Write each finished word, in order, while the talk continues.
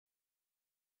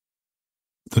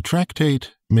The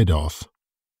Tractate, Middoth,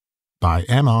 by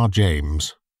M.R.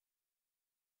 James.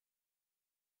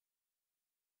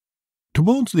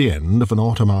 Towards the end of an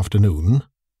autumn afternoon,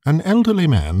 an elderly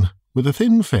man with a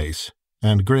thin face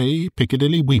and grey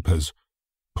Piccadilly weepers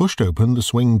pushed open the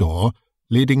swing door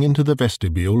leading into the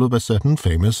vestibule of a certain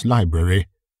famous library,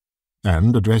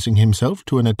 and, addressing himself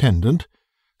to an attendant,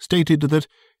 stated that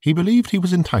he believed he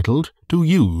was entitled to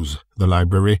use the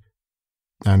library,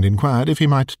 and inquired if he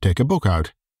might take a book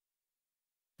out.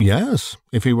 Yes,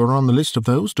 if he were on the list of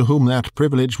those to whom that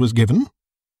privilege was given.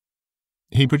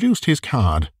 He produced his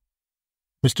card,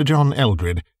 Mr. John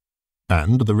Eldred,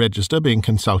 and, the register being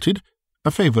consulted,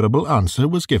 a favourable answer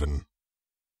was given.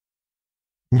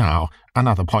 "Now,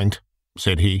 another point,"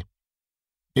 said he.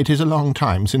 "It is a long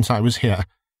time since I was here,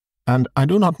 and I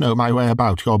do not know my way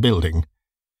about your building.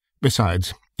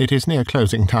 Besides, it is near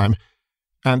closing time,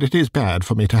 and it is bad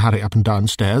for me to hurry up and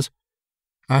downstairs.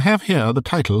 I have here the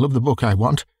title of the book I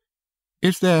want.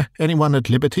 Is there anyone at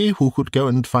liberty who could go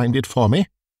and find it for me?"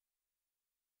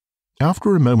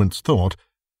 After a moment's thought,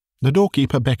 the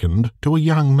doorkeeper beckoned to a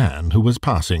young man who was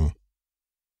passing.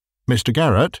 "Mr.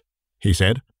 Garrett," he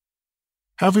said,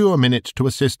 "have you a minute to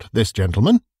assist this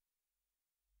gentleman?"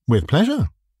 "With pleasure,"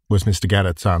 was Mr.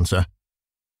 Garrett's answer.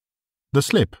 The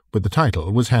slip with the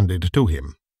title was handed to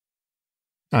him.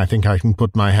 "I think I can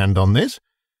put my hand on this.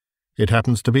 It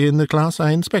happens to be in the class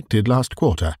I inspected last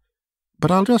quarter, but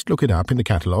I'll just look it up in the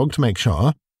catalogue to make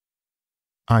sure."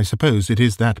 "I suppose it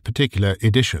is that particular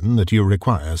edition that you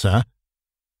require, sir?"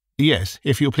 "Yes,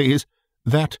 if you please,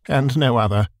 that and no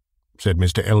other," said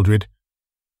Mr. Eldred.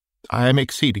 "I am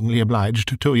exceedingly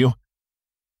obliged to you."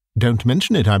 "Don't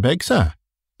mention it, I beg, sir,"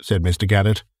 said Mr.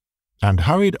 Garrett, and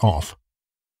hurried off.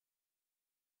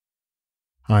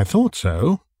 "I thought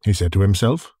so," he said to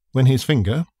himself, when his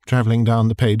finger, travelling down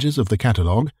the pages of the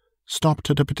catalogue, stopped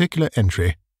at a particular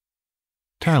entry.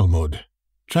 Talmud,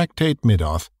 Tractate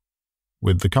Middoth,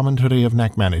 with the commentary of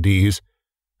Nachmanides,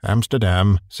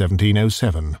 Amsterdam,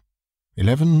 1707,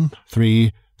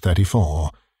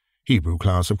 11-3-34. Hebrew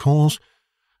class, of course.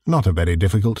 Not a very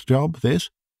difficult job,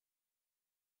 this.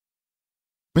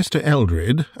 Mr.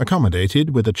 Eldred,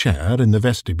 accommodated with a chair in the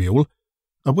vestibule,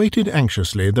 awaited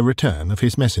anxiously the return of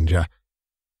his messenger,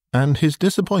 and his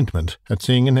disappointment at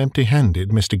seeing an empty-handed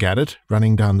Mr. Garrett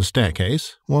running down the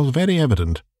staircase was very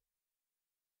evident.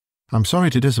 "I'm sorry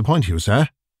to disappoint you, sir,"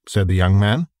 said the young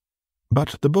man,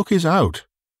 "but the book is out."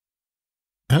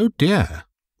 "Oh dear,"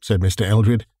 said Mr.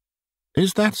 Eldred.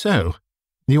 "Is that so?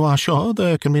 You are sure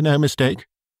there can be no mistake?"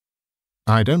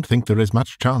 "I don't think there is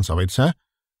much chance of it, sir,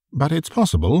 but it's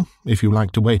possible, if you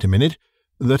like to wait a minute,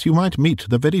 that you might meet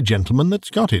the very gentleman that's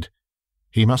got it.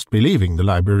 He must be leaving the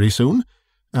library soon,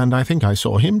 and I think I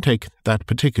saw him take that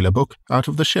particular book out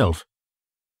of the shelf."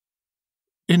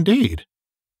 "Indeed?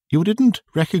 You didn't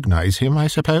recognize him, I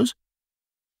suppose?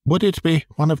 Would it be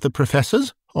one of the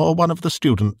professors or one of the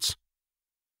students?"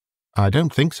 "I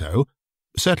don't think so.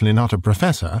 Certainly not a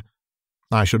professor.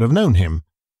 I should have known him.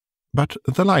 But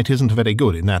the light isn't very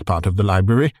good in that part of the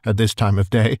library at this time of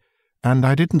day, and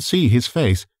I didn't see his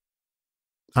face.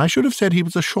 I should have said he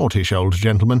was a shortish old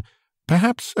gentleman,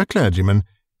 perhaps a clergyman,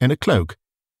 in a cloak.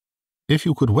 If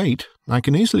you could wait, I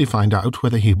can easily find out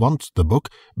whether he wants the book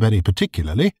very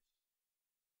particularly."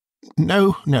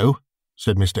 "No, no,"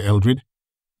 said Mr. Eldred.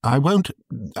 "I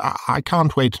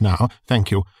can't wait now,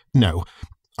 thank you. No,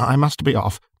 I must be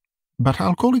off. But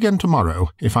I'll call again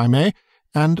tomorrow, if I may,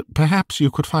 and perhaps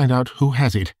you could find out who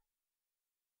has it."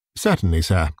 "Certainly,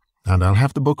 sir, and I'll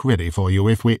have the book ready for you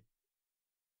if we—"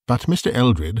 But Mr.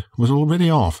 Eldred was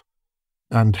already off,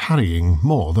 and hurrying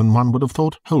more than one would have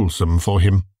thought wholesome for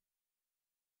him.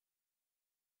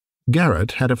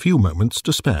 Garrett had a few moments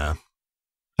to spare,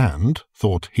 and,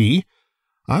 thought he,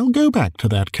 "I'll go back to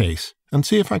that case and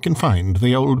see if I can find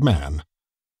the old man.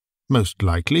 Most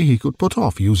likely he could put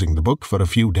off using the book for a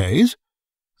few days.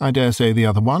 I dare say the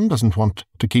other one doesn't want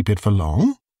to keep it for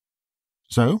long."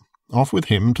 So off with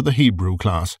him to the Hebrew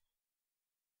class.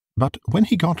 But when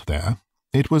he got there,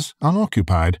 it was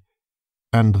unoccupied,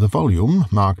 and the volume,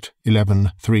 marked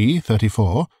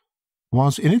 11-3-34,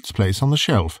 was in its place on the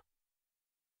shelf.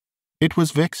 It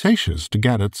was vexatious to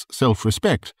Garrett's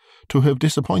self-respect to have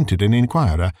disappointed an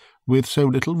inquirer with so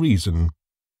little reason,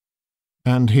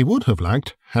 and he would have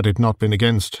liked, had it not been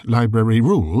against library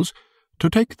rules, to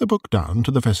take the book down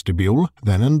to the vestibule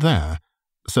then and there,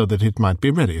 so that it might be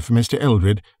ready for Mr.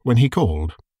 Eldred when he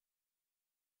called.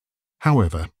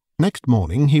 However, next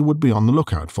morning he would be on the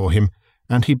lookout for him,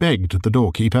 and he begged the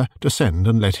doorkeeper to send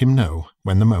and let him know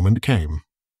when the moment came.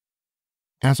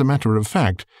 As a matter of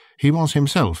fact, he was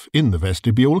himself in the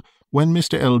vestibule when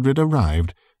Mr. Eldred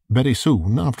arrived, very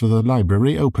soon after the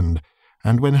library opened,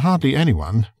 and when hardly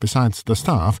anyone, besides the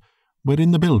staff, were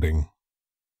in the building.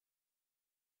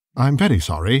 "I'm very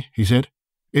sorry," he said.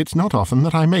 "It's not often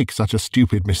that I make such a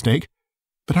stupid mistake,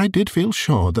 but I did feel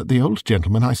sure that the old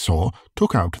gentleman I saw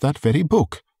took out that very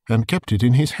book and kept it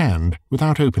in his hand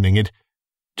without opening it,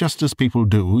 just as people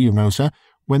do, you know, sir,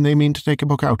 when they mean to take a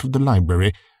book out of the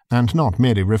library and not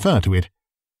merely refer to it.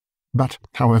 But,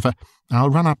 however, I'll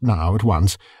run up now at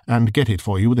once and get it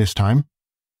for you this time."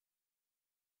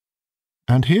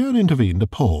 And here intervened a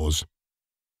pause.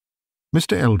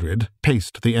 Mr. Eldred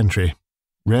paced the entry,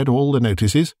 read all the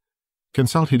notices,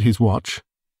 consulted his watch,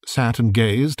 sat and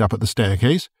gazed up at the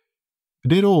staircase,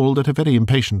 did all that a very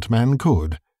impatient man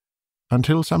could,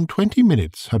 until some 20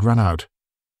 minutes had run out.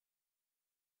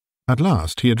 At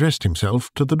last he addressed himself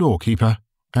to the doorkeeper,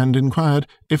 and inquired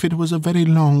if it was a very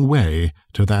long way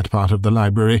to that part of the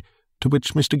library to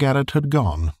which Mr. Garrett had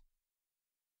gone.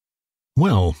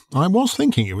 "Well, I was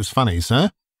thinking it was funny, sir.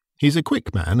 He's a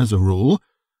quick man as a rule,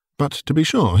 but to be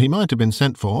sure he might have been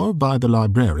sent for by the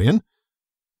librarian.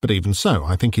 But even so,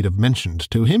 I think he'd have mentioned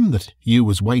to him that you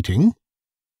was waiting.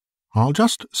 I'll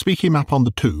just speak him up on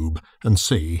the tube and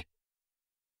see."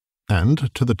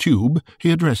 And to the tube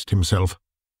he addressed himself.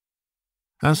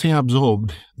 As he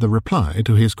absorbed the reply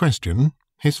to his question,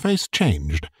 his face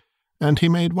changed, and he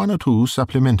made 1 or 2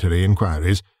 supplementary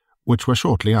inquiries, which were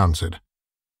shortly answered.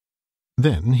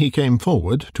 Then he came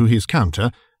forward to his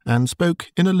counter and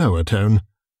spoke in a lower tone.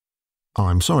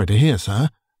 "I'm sorry to hear, sir,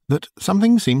 that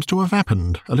something seems to have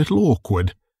happened a little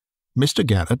awkward. Mr.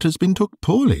 Garrett has been took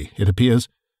poorly, it appears,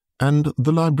 and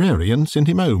the librarian sent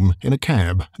him home in a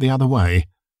cab the other way.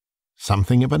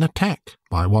 Something of an attack,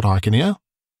 by what I can hear."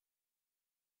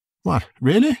 "What,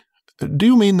 really? Do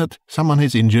you mean that someone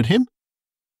has injured him?"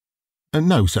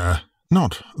 "No, sir,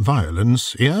 not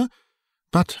violence here,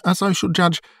 but, as I should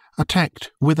judge,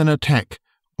 attacked with an attack,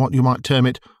 what you might term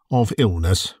it, of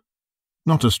illness.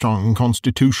 Not a strong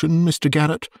constitution, Mr.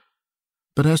 Garrett.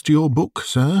 But as to your book,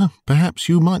 sir, perhaps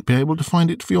you might be able to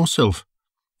find it for yourself.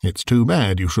 It's too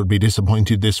bad you should be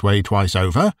disappointed this way twice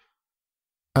over."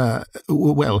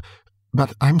 Well,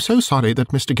 but I'm so sorry that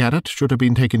Mr. Garrett should have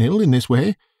been taken ill in this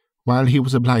way, while he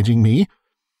was obliging me.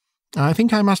 I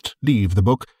think I must leave the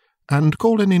book, and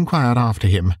call and inquire after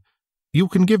him. You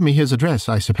can give me his address,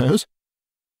 I suppose?"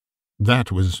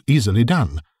 That was easily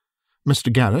done.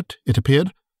 Mr. Garrett, it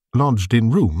appeared, lodged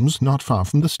in rooms not far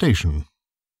from the station.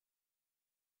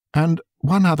 "And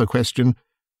one other question.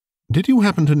 Did you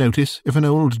happen to notice if an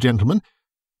old gentleman,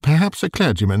 perhaps a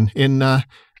clergyman, in a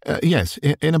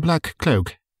black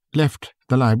cloak, left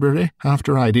the library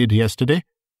after I did yesterday?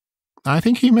 I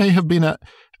think he may have been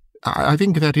I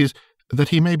think, that is, that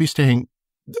he may be staying,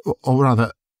 or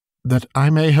rather, that I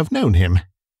may have known him."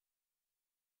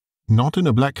 "Not in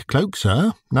a black cloak,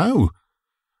 sir, no.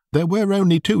 There were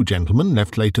only 2 gentlemen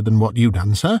left later than what you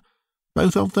done, sir,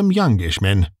 both of them youngish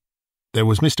men. There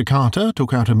was Mr. Carter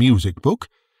took out a music book,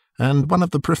 and one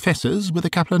of the professors with a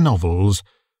couple of novels.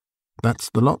 That's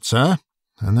the lot, sir,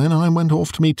 and then I went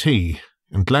off to me tea,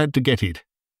 and glad to get it.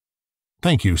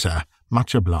 Thank you, sir.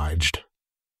 Much obliged."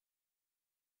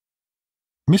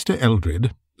 Mr.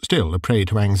 Eldred, still a prey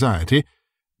to anxiety,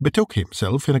 betook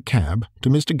himself in a cab to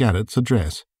Mr. Garrett's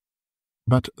address.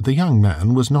 But the young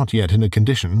man was not yet in a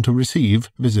condition to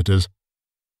receive visitors.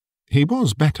 He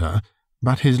was better,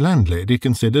 but his landlady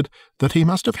considered that he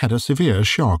must have had a severe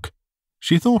shock.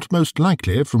 She thought most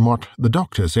likely, from what the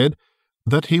doctor said,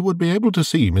 that he would be able to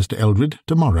see Mr. Eldred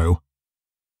tomorrow.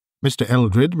 Mr.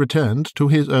 Eldred returned to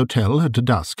his hotel at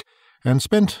dusk, and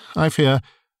spent, I fear,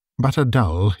 but a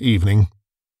dull evening.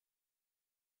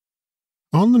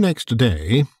 On the next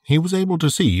day he was able to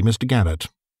see Mr. Garrett.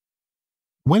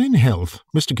 When in health,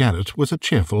 Mr. Garrett was a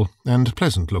cheerful and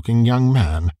pleasant-looking young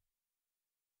man.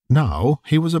 Now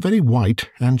he was a very white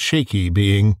and shaky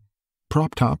being,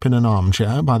 propped up in an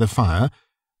armchair by the fire,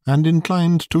 and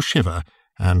inclined to shiver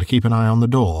and keep an eye on the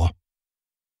door.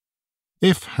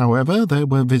 If, however, there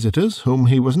were visitors whom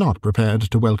he was not prepared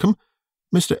to welcome,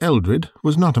 Mr. Eldred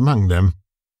was not among them.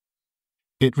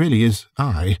 "It really is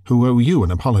I who owe you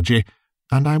an apology,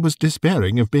 and I was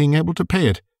despairing of being able to pay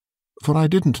it, for I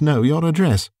didn't know your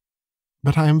address.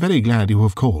 But I am very glad you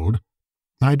have called.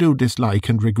 I do dislike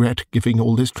and regret giving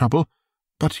all this trouble,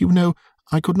 but, you know,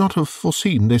 I could not have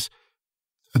foreseen this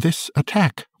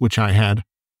attack which I had."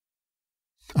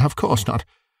 "Of course not.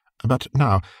 But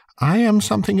now, I am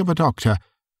something of a doctor.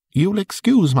 You'll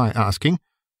excuse my asking.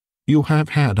 You have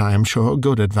had, I am sure,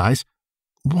 good advice.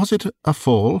 Was it a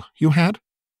fall you had?"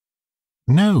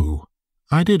 "No.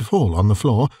 I did fall on the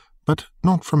floor, but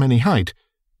not from any height.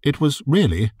 It was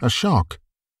really a shock."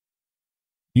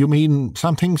 You mean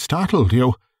something startled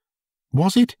you?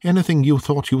 Was it anything you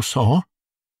thought you saw?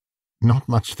 Not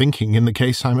much thinking in the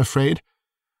case, I'm afraid.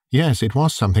 Yes, it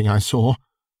was something I saw.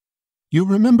 You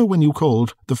remember when you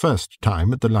called the first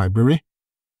time at the library?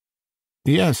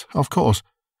 Yes, of course.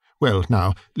 Well,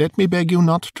 now, let me beg you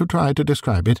not to try to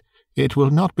describe it. It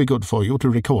will not be good for you to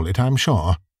recall it, I'm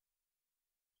sure.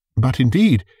 But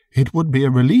indeed, it would be a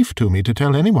relief to me to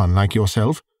tell anyone like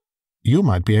yourself. You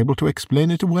might be able to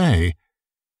explain it away.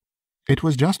 It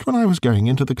was just when I was going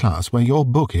into the class where your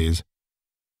book is.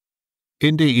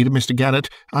 Indeed, Mr. Garrett,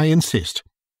 I insist.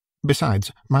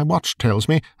 Besides, my watch tells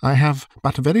me I have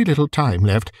but very little time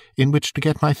left in which to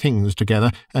get my things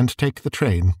together and take the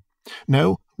train.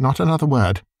 No, not another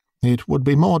word. It would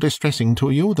be more distressing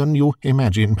to you than you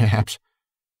imagine, perhaps.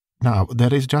 Now,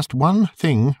 there is just one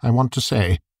thing I want to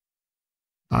say.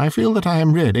 I feel that I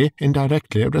am really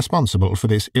indirectly responsible for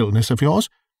this illness of yours,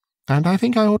 and I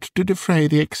think I ought to defray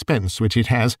the expense which it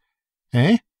has.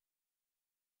 Eh?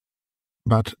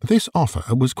 But this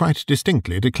offer was quite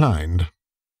distinctly declined.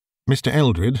 Mr.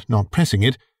 Eldred, not pressing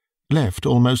it, left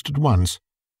almost at once.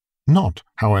 Not,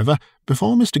 however,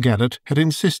 before Mr. Garrett had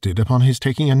insisted upon his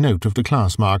taking a note of the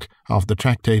class mark of the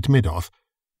Tractate Middoth,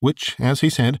 which, as he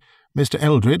said, Mr.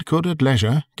 Eldred could at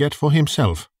leisure get for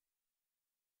himself.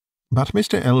 But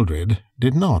Mr. Eldred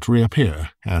did not reappear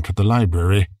at the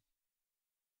library.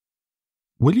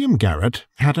 William Garrett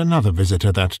had another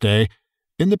visitor that day,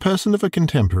 in the person of a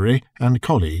contemporary and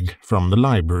colleague from the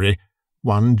library,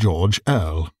 one George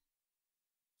Earle.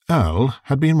 Earle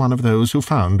had been one of those who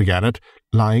found Garrett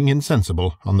lying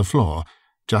insensible on the floor,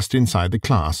 just inside the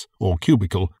class or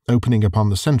cubicle opening upon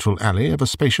the central alley of a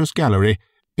spacious gallery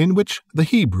in which the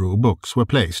Hebrew books were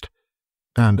placed,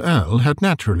 and Earle had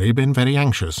naturally been very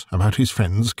anxious about his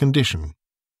friend's condition.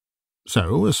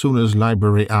 So, as soon as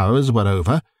library hours were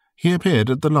over, he appeared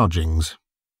at the lodgings.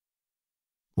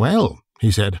 "Well,"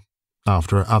 he said,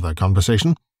 after other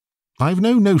conversation, "I've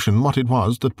no notion what it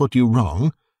was that put you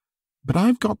wrong, but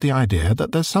I've got the idea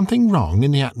that there's something wrong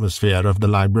in the atmosphere of the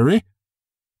library.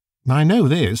 I know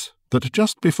this, that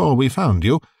just before we found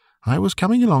you, I was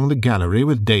coming along the gallery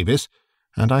with Davis,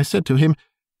 and I said to him,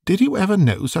 'Did you ever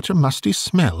know such a musty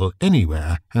smell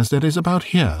anywhere as there is about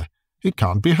here? It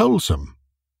can't be wholesome.'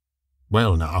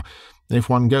 Well, now, if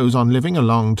one goes on living a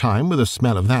long time with a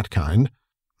smell of that kind,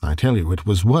 I tell you it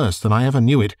was worse than I ever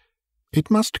knew it. It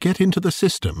must get into the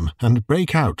system and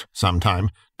break out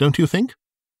sometime, don't you think?"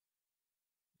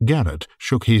 Garrett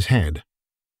shook his head.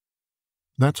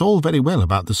 "That's all very well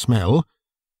about the smell,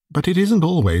 but it isn't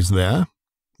always there,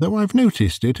 though I've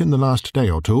noticed it in the last day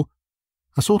or two.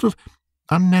 A sort of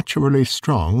unnaturally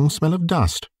strong smell of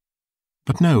dust.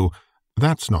 But no,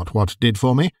 that's not what did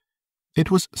for me.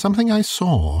 It was something I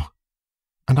saw,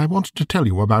 and I want to tell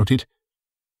you about it.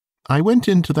 I went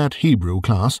into that Hebrew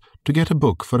class to get a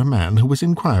book for a man who was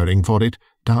inquiring for it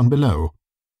down below.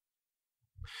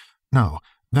 Now,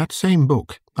 that same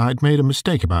book I'd made a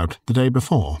mistake about the day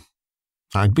before.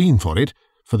 I'd been for it,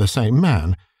 for the same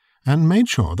man, and made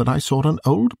sure that I saw an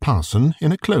old parson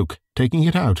in a cloak taking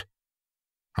it out.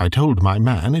 I told my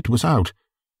man it was out.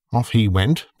 Off he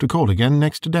went to call again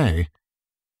next day.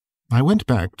 I went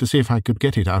back to see if I could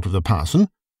get it out of the parson.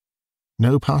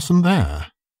 No parson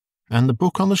there, and the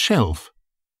book on the shelf.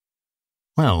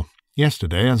 Well,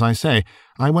 yesterday, as I say,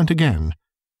 I went again.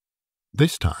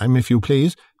 This time, if you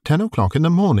please, 10 o'clock in the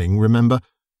morning, remember,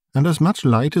 and as much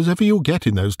light as ever you get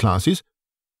in those classes,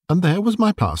 and there was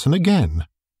my parson again,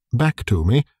 back to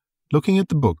me, looking at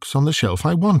the books on the shelf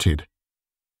I wanted.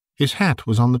 His hat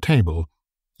was on the table,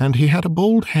 and he had a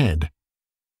bald head.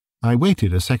 I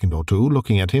waited a second or two,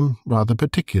 looking at him rather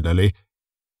particularly.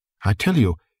 I tell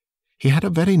you, he had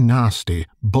a very nasty,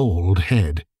 bald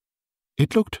head.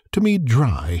 It looked to me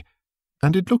dry,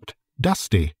 and it looked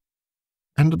dusty,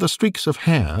 and the streaks of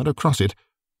hair across it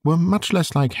were much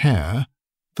less like hair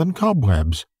than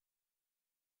cobwebs.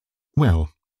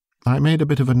 Well, I made a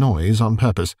bit of a noise on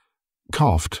purpose,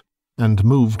 coughed, and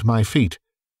moved my feet.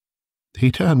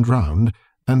 He turned round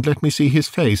and let me see his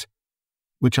face,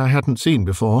 which I hadn't seen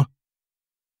before.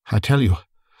 I tell you,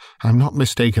 I'm not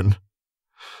mistaken,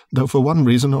 though for one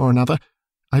reason or another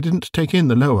I didn't take in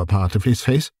the lower part of his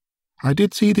face. I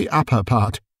did see the upper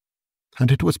part,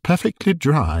 and it was perfectly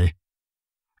dry,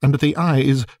 and the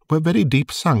eyes were very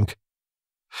deep sunk,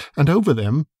 and over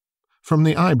them, from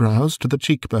the eyebrows to the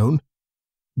cheekbone,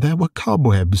 there were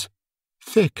cobwebs,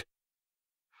 thick.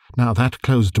 Now that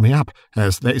closed me up,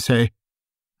 as they say,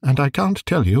 and I can't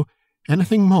tell you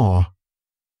anything more."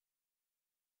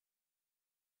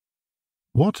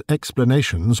 What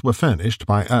explanations were furnished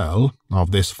by Earle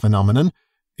of this phenomenon,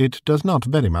 it does not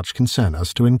very much concern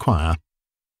us to inquire.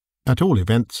 At all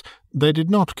events, they did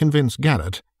not convince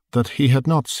Garrett that he had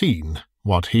not seen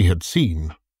what he had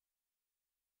seen.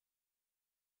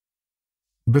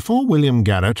 Before William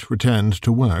Garrett returned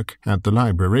to work at the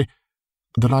library,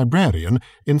 the librarian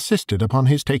insisted upon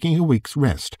his taking a week's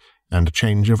rest and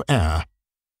change of air.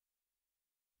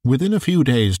 Within a few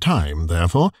days' time,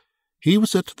 therefore, he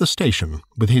was at the station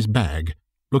with his bag,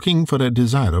 looking for a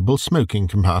desirable smoking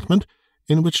compartment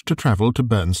in which to travel to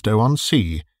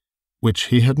Burnstow-on-Sea, which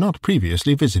he had not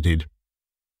previously visited.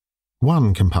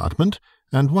 One compartment,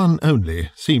 and one only,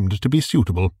 seemed to be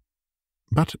suitable,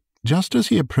 but just as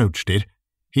he approached it,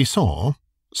 he saw,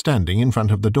 standing in front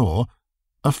of the door,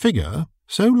 a figure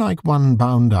so like one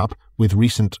bound up with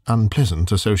recent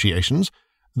unpleasant associations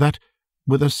that,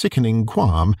 with a sickening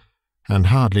qualm, and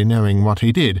hardly knowing what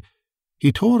he did,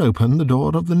 he tore open the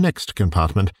door of the next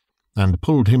compartment and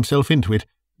pulled himself into it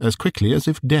as quickly as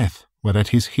if death were at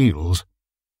his heels.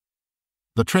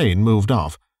 The train moved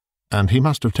off, and he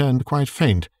must have turned quite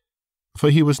faint, for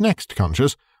he was next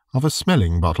conscious of a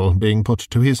smelling bottle being put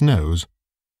to his nose.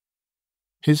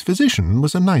 His physician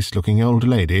was a nice-looking old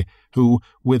lady who,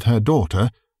 with her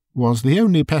daughter, was the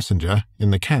only passenger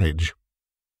in the carriage.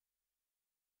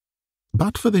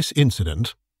 But for this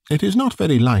incident, it is not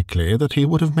very likely that he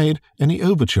would have made any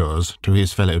overtures to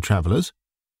his fellow travellers.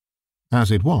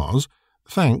 As it was,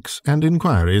 thanks and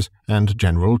inquiries and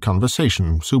general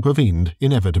conversation supervened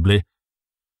inevitably,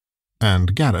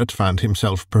 and Garrett found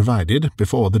himself provided,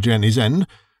 before the journey's end,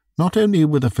 not only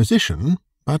with a physician,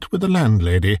 but with a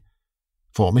landlady,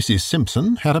 for Mrs.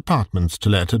 Simpson had apartments to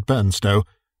let at Burnstow,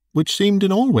 which seemed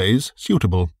in all ways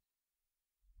suitable.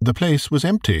 The place was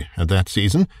empty at that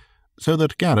season, so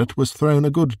that Garrett was thrown a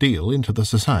good deal into the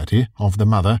society of the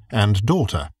mother and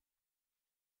daughter.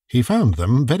 He found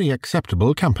them very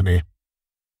acceptable company.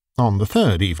 On the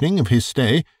third evening of his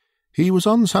stay, he was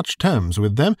on such terms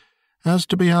with them as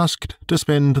to be asked to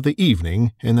spend the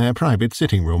evening in their private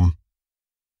sitting-room.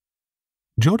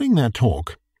 During their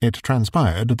talk, it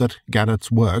transpired that Garrett's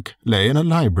work lay in a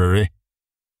library.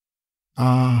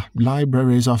 "Ah,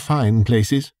 libraries are fine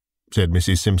places," said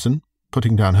Mrs. Simpson,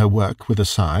 putting down her work with a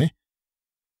sigh.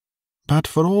 "But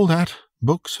for all that,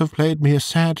 books have played me a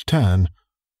sad turn,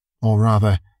 or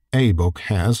rather, a book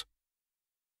has."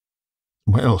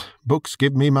 "Well, books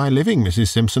give me my living, Mrs.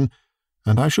 Simpson,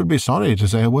 and I should be sorry to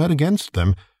say a word against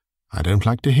them. I don't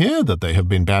like to hear that they have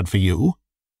been bad for you."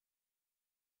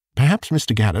 "Perhaps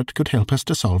Mr. Garrett could help us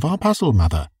to solve our puzzle,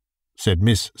 Mother," said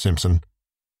Miss Simpson.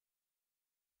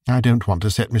 "I don't want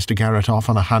to set Mr. Garrett off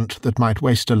on a hunt that might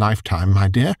waste a lifetime, my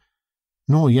dear,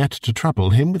 nor yet to trouble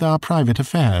him with our private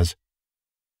affairs."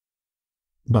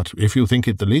 "But if you think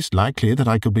it the least likely that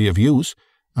I could be of use,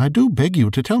 I do beg you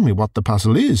to tell me what the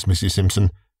puzzle is, Mrs.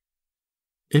 Simpson.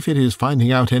 If it is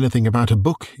finding out anything about a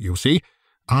book, you see,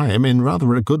 I am in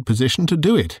rather a good position to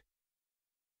do it."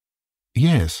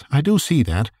 "Yes, I do see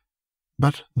that.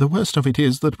 But the worst of it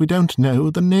is that we don't know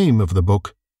the name of the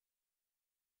book."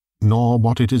 "Nor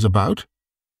what it is about?"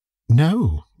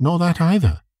 "No, nor that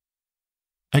either.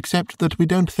 Except that we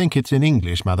don't think it's in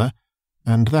English, Mother,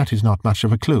 and that is not much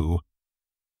of a clue."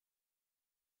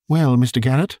 "Well, Mr.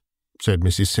 Garrett," said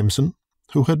Mrs. Simpson,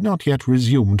 who had not yet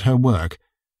resumed her work,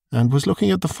 and was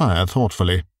looking at the fire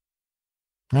thoughtfully,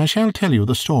 "I shall tell you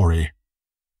the story.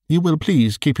 You will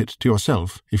please keep it to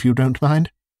yourself, if you don't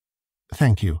mind?"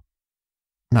 "Thank you.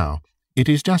 Now, it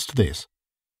is just this.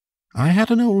 I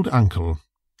had an old uncle,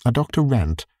 a Dr.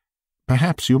 Rant.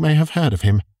 Perhaps you may have heard of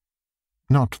him.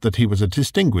 Not that he was a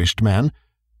distinguished man,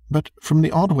 but from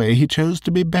the odd way he chose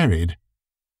to be buried.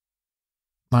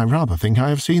 I rather think I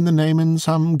have seen the name in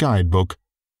some guide-book."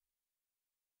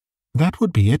 "That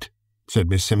would be it," said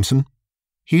Miss Simpson.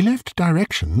 "He left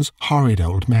directions, horrid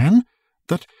old man,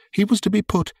 that he was to be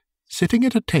put, sitting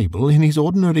at a table in his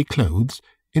ordinary clothes,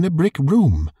 in a brick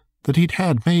room that he'd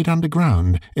had made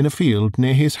underground in a field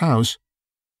near his house.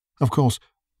 Of course,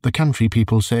 the country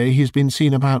people say he's been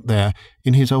seen about there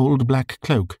in his old black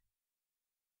cloak."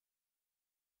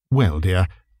 "Well, dear,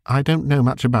 I don't know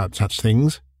much about such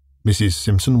things," Mrs.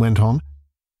 Simpson went on.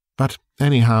 "But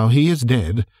anyhow, he is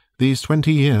dead, these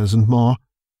 20 years and more.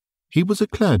 He was a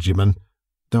clergyman,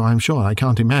 though I'm sure I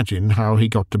can't imagine how he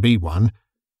got to be one.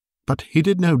 But he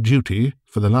did no duty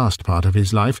for the last part of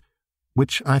his life,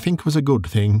 which I think was a good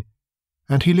thing,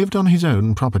 and he lived on his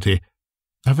own property,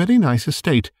 a very nice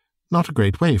estate, not a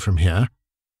great way from here.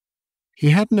 He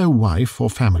had no wife or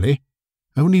family,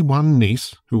 only one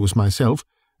niece, who was myself,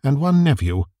 and one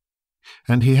nephew,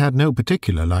 and he had no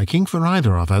particular liking for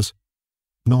either of us,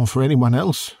 nor for anyone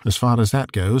else, as far as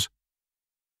that goes.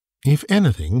 If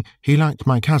anything, he liked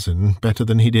my cousin better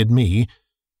than he did me,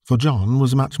 for John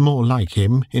was much more like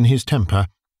him in his temper,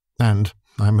 and,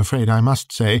 I'm afraid I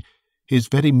must say, his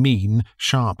very mean,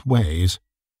 sharp ways.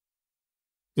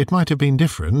 It might have been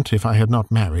different if I had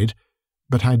not married,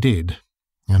 but I did,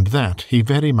 and that he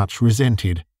very much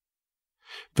resented.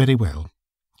 Very well.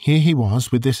 Here he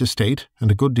was with this estate and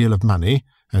a good deal of money,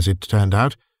 as it turned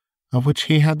out, of which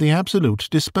he had the absolute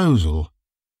disposal,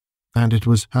 and it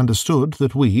was understood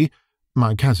that we,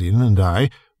 my cousin and I,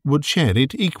 would share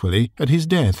it equally at his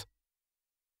death.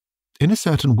 In a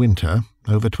certain winter,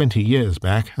 over 20 years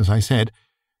back, as I said,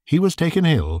 he was taken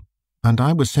ill, and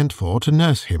I was sent for to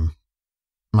nurse him.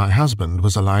 My husband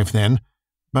was alive then,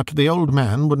 but the old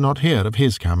man would not hear of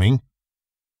his coming.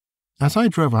 As I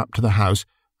drove up to the house,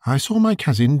 I saw my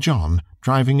cousin John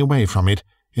driving away from it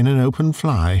in an open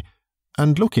fly,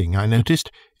 and looking, I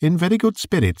noticed, in very good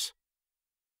spirits.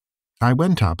 I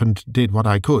went up and did what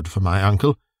I could for my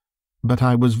uncle, but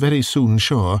I was very soon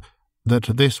sure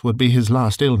that this would be his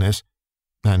last illness,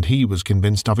 and he was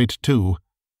convinced of it too.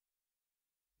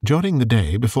 During the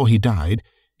day before he died,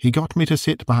 he got me to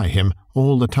sit by him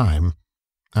all the time,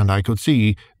 and I could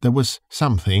see there was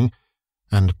something,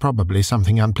 and probably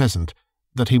something unpleasant,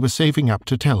 that he was saving up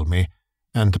to tell me,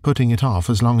 and putting it off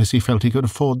as long as he felt he could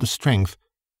afford the strength,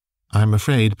 I'm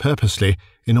afraid purposely,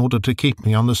 in order to keep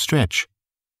me on the stretch.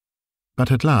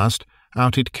 But at last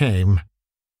out it came.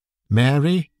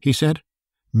 "Mary," he said,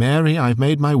 "Mary, I've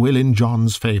made my will in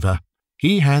John's favour.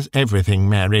 He has everything,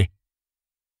 Mary."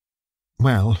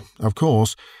 Well, of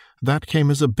course, that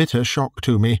came as a bitter shock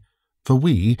to me, for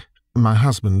we, my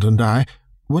husband and I,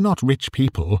 were not rich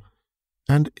people,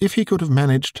 and if he could have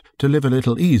managed to live a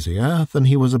little easier than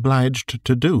he was obliged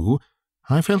to do,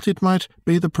 I felt it might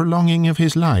be the prolonging of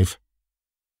his life.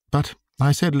 But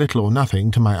I said little or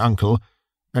nothing to my uncle,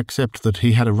 except that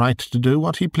he had a right to do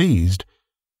what he pleased,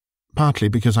 partly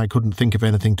because I couldn't think of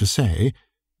anything to say,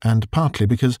 and partly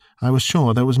because I was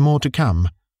sure there was more to come.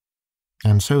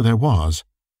 And so there was.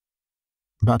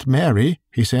 "But, Mary,"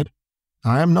 he said,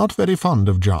 "I am not very fond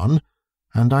of John,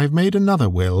 and I've made another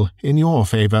will in your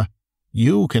favour.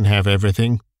 You can have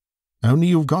everything. Only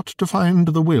you've got to find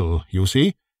the will, you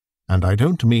see, and I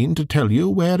don't mean to tell you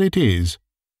where it is."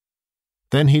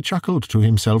 Then he chuckled to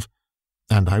himself,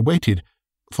 and I waited,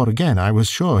 for again I was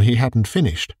sure he hadn't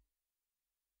finished.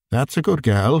 "That's a good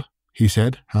girl," he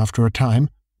said after a time.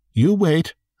 "You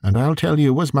wait, and I'll tell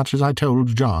you as much as I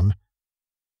told John.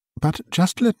 But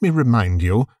just let me remind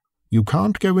you, you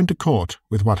can't go into court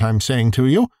with what I'm saying to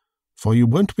you, for you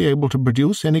won't be able to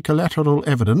produce any collateral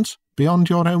evidence beyond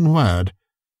your own word.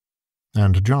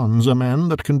 And John's a man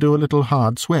that can do a little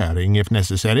hard swearing if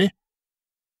necessary.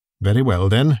 Very well,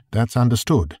 then, that's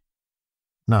understood.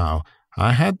 Now,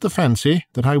 I had the fancy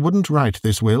that I wouldn't write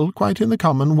this will quite in the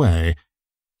common way,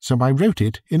 so I wrote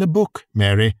it in a book,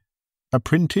 Mary, a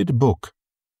printed book.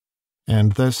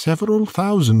 And there's several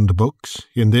thousand books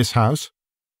in this house.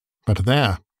 But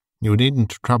there, you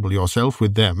needn't trouble yourself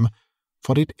with them,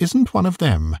 for it isn't one of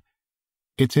them.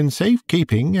 It's in safe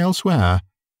keeping elsewhere,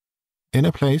 in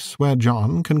a place where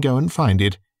John can go and find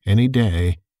it any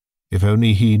day, if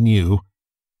only he knew,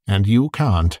 and you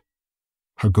can't.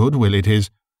 A good will it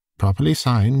is, properly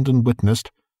signed and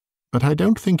witnessed, but I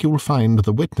don't think you'll find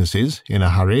the witnesses in a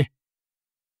hurry."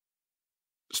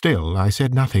 Still, I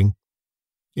said nothing.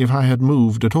 If I had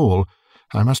moved at all,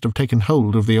 I must have taken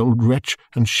hold of the old wretch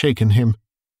and shaken him.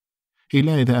 He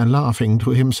lay there laughing to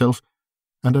himself,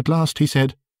 and at last he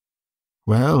said,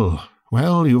 "Well,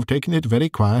 well, you've taken it very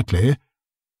quietly,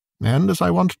 and as I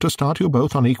want to start you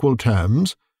both on equal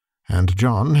terms, and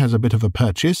John has a bit of a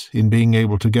purchase in being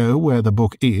able to go where the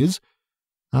book is,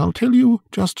 I'll tell you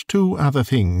just 2 other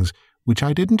things which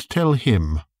I didn't tell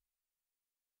him.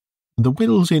 The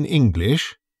will's in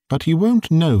English, but you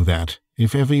won't know that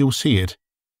if ever you see it.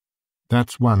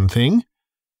 That's one thing,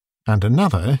 and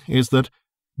another is that,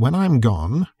 when I'm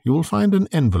gone, you'll find an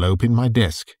envelope in my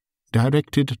desk,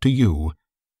 directed to you,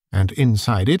 and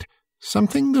inside it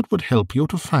something that would help you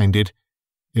to find it,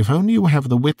 if only you have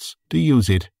the wits to use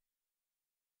it."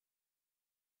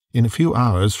 In a few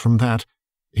hours from that,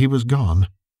 he was gone,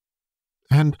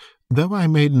 and though I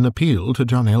made an appeal to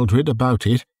John Eldred about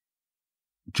it—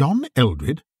 "John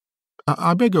Eldred?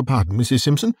 I beg your pardon, Mrs.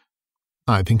 Simpson.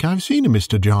 I think I've seen a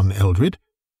Mr. John Eldred.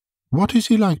 What is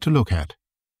he like to look at?"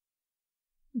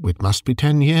 "It must be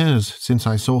 10 years since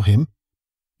I saw him.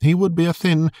 He would be a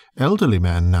thin, elderly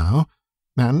man now,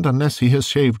 and unless he has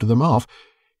shaved them off,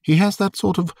 he has that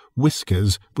sort of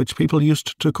whiskers which people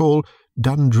used to call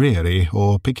Dundreary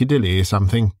or Piccadilly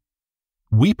something."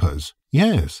 "Weepers?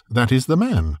 Yes, that is the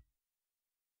man."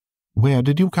 "Where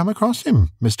did you come across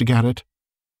him, Mr. Garrett?"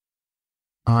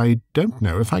 "I don't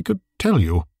know if I could tell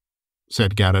you,"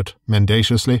 said Garrett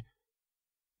mendaciously.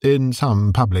 "In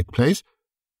some public place.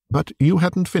 But you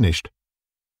hadn't finished."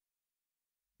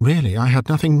 "Really, I had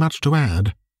nothing much to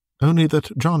add, only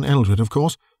that John Eldred, of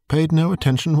course, paid no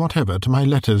attention whatever to my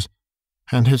letters,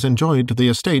 and has enjoyed the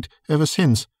estate ever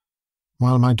since,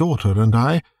 while my daughter and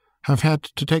I have had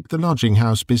to take the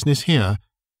lodging-house business here,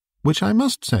 which I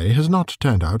must say has not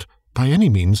turned out by any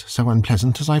means so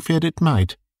unpleasant as I feared it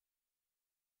might."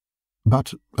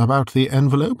 "But about the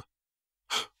envelope?"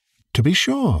 "To be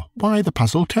sure. Why, the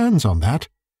puzzle turns on that.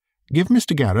 Give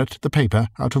Mr. Garrett the paper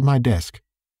out of my desk."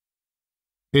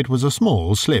 It was a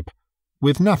small slip,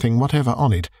 with nothing whatever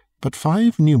on it but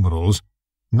 5 numerals,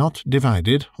 not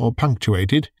divided or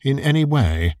punctuated in any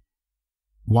way.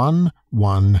 1,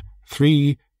 1,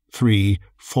 3, 3,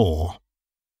 4.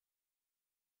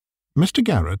 Mr.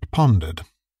 Garrett pondered,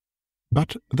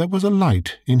 but there was a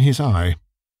light in his eye.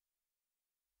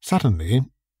 Suddenly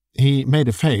he made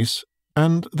a face,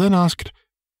 and then asked,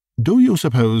 "Do you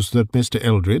suppose that Mr.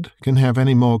 Eldred can have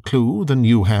any more clue than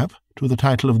you have to the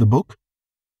title of the book?"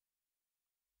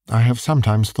 "I have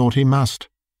sometimes thought he must,"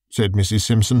 said Mrs.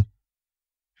 Simpson,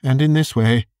 "and in this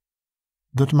way,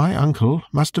 that my uncle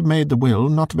must have made the will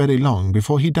not very long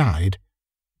before he died.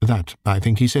 That, I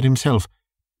think he said himself,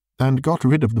 and got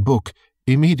rid of the book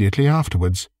immediately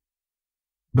afterwards.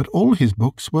 But all his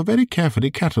books were very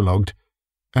carefully catalogued,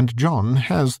 and John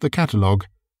has the catalogue.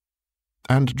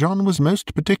 And John was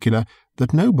most particular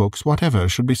that no books whatever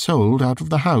should be sold out of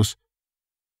the house.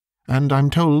 And I'm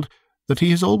told that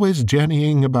he is always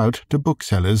journeying about to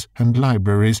booksellers and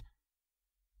libraries.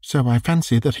 So I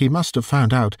fancy that he must have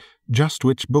found out just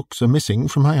which books are missing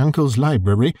from my uncle's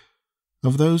library,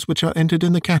 of those which are entered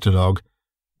in the catalogue,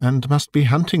 and must be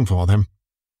hunting for them."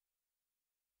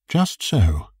 Just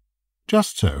so,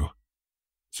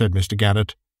 said Mr.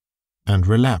 Garrett, and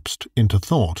relapsed into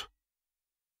thought.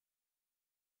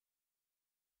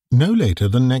 No later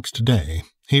than next day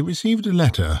he received a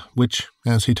letter which,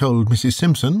 as he told Mrs.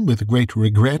 Simpson with great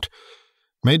regret,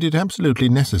 made it absolutely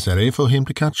necessary for him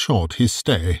to cut short his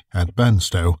stay at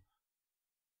Burnstow.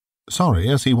 Sorry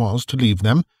as he was to leave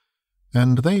them,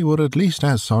 and they were at least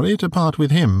as sorry to part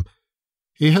with him,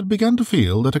 he had begun to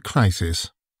feel that a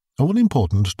crisis,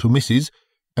 all-important to Mrs.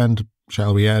 and,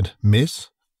 shall we add, Miss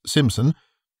Simpson,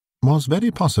 was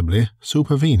very possibly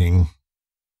supervening.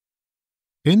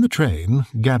 In the train,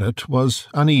 Garrett was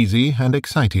uneasy and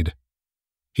excited.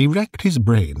 He racked his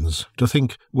brains to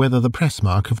think whether the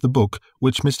press-mark of the book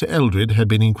which Mr. Eldred had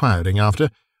been inquiring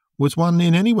after was one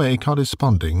in any way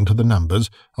corresponding to the numbers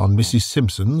on Mrs.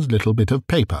 Simpson's little bit of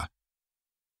paper.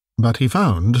 But he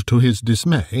found, to his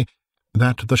dismay,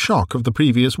 that the shock of the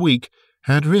previous week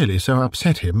had really so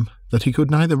upset him that he could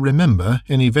neither remember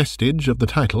any vestige of the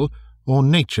title or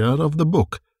nature of the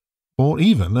book, or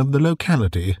even of the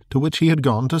locality to which he had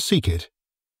gone to seek it.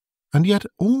 And yet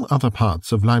all other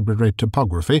parts of library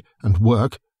topography and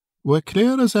work were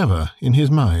clear as ever in his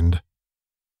mind.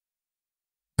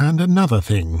 And another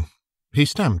thing, he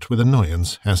stamped with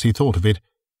annoyance as he thought of it.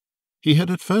 He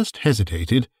had at first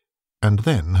hesitated, and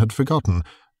then had forgotten,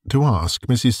 to ask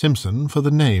Mrs. Simpson for the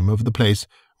name of the place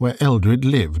where Eldred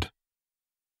lived.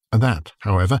 That,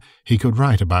 however, he could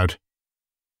write about.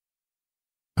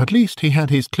 At least he had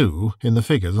his clue in the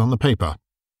figures on the paper.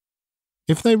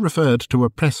 If they referred to a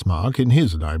press-mark in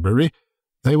his library,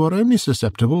 they were only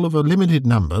susceptible of a limited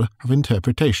number of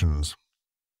interpretations.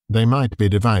 They might be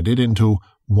divided into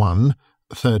 1,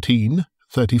 13,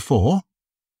 34,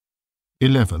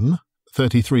 11,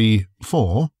 33,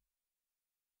 4,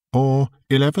 or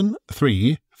 11,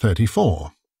 3,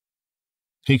 34.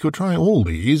 He could try all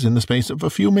these in the space of a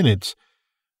few minutes,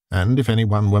 and if any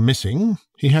one were missing,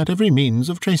 he had every means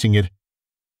of tracing it.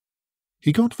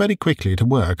 He got very quickly to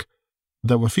work,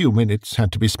 though a few minutes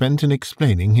had to be spent in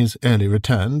explaining his early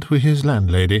return to his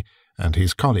landlady and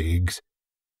his colleagues.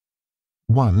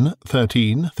 1,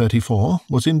 13, 34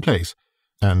 was in place,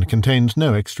 and contained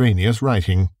no extraneous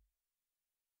writing.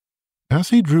 As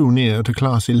he drew near to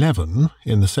Class 11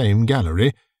 in the same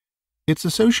gallery, its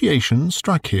association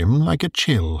struck him like a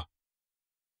chill.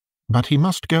 But he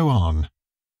must go on.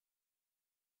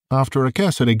 After a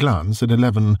cursory glance at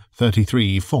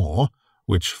 1133-4,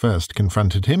 which first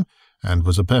confronted him, and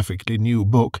was a perfectly new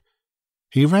book,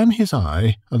 he ran his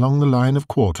eye along the line of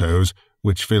quartos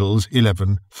which fills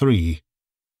 11-3.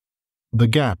 The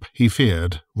gap, he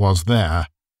feared, was there.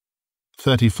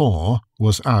 34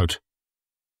 was out.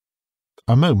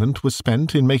 A moment was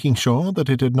spent in making sure that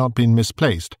it had not been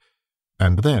misplaced,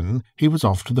 and then he was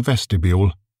off to the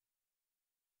vestibule.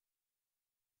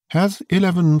 "Has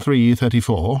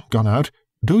 11-3-34 gone out?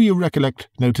 Do you recollect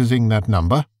noticing that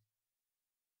number?"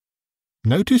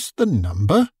 Notice the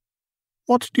number?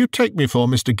 What do you take me for,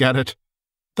 Mr. Garrett?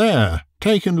 There,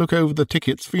 take and look over the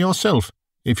tickets for yourself,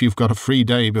 if you've got a free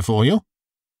day before you.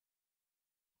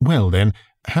 Well, then,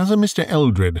 has a Mr.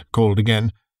 Eldred called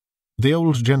again? The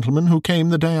old gentleman who came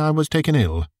the day I was taken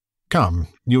ill. Come,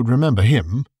 you'd remember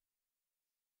him.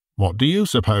 What do you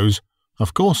suppose?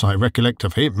 Of course I recollect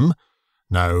of him.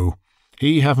 No,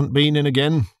 he haven't been in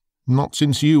again, not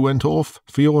since you went off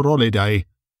for your holiday.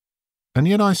 And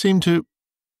yet I seem to—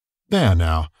 There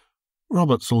now,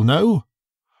 Roberts'll know.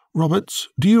 Roberts,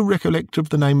 do you recollect of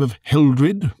the name of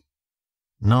Hildred?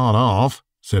 Not half,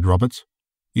 said Roberts.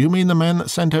 You mean the man that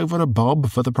sent over a bob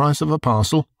for the price of a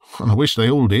parcel? And I wish they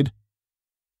all did.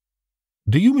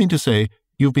 Do you mean to say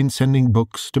you've been sending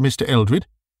books to Mr. Eldred?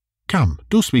 Come,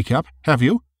 do speak up, have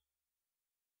you?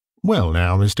 Well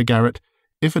now, Mr. Garrett,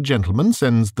 if a gentleman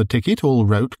sends the ticket all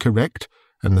wrote correct,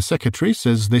 and the secretary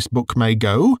says this book may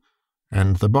go,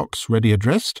 and the box ready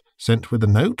addressed, sent with a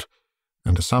note,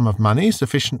 and a sum of money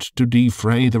sufficient to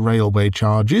defray the railway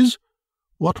charges,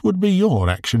 what would be your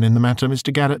action in the matter,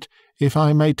 Mr. Garrett, if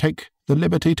I may take the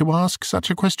liberty to ask such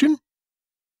a question?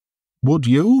 Would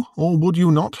you, or would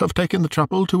you not, have taken the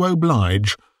trouble to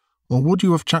oblige, or would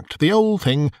you have chucked the old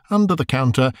thing under the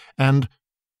counter and—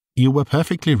 You were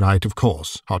perfectly right, of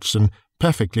course, Hodgson,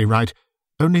 perfectly right.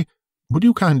 Only, would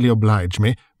you kindly oblige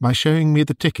me by showing me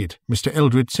the ticket Mr.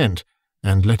 Eldred sent,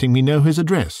 and letting me know his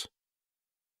address?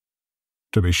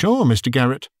 To be sure, Mr.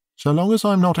 Garrett, so long as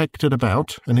I'm not acted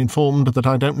about and informed that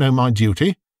I don't know my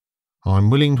duty, I'm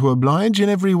willing to oblige in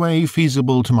every way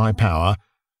feasible to my power.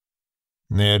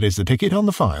 There is the ticket on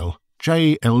the file,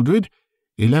 J. Eldred,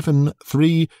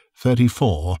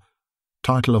 11-3-34.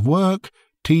 Title of work,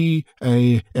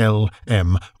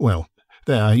 T.A.L.M. Well,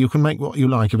 there, you can make what you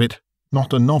like of it.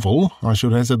 Not a novel, I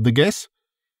should hazard the guess.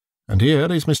 And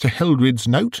here is Mr. Hildred's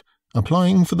note,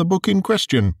 applying for the book in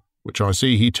question, which I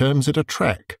see he terms it a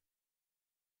tract.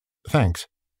 Thanks,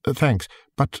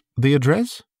 but the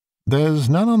address? There's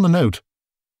none on the note.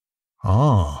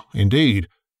 Ah, indeed.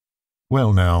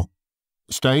 Well now,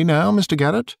 stay now, Mr.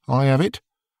 Garrett, I have it.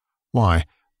 Why,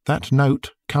 that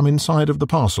note come inside of the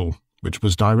parcel, which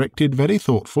was directed very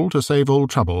thoughtful to save all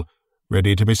trouble,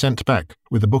 ready to be sent back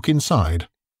with the book inside.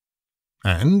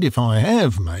 And if I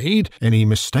have made any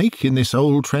mistake in this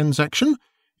old transaction,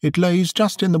 it lays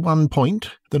just in the one point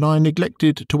that I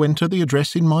neglected to enter the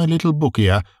address in my little book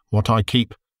here, what I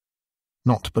keep.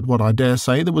 Not but what I dare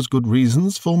say there was good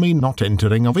reasons for me not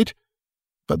entering of it.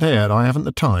 But there, I haven't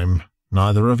the time,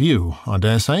 neither of you, I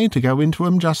dare say, to go into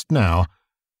 'em just now.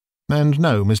 And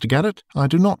no, Mr. Garrett, I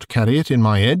do not carry it in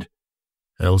my head.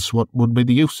 Else what would be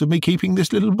the use of me keeping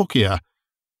this little book here?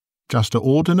 Just a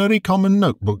ordinary common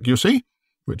notebook, you see,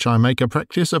 which I make a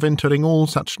practice of entering all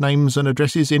such names and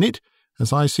addresses in it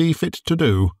as I see fit to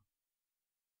do.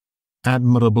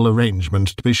 Admirable arrangement,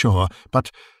 to be sure,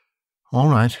 but— All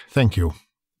right, thank you.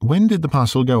 When did the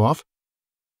parcel go off?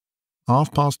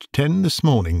 10:30 this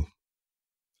morning.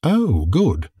 Oh,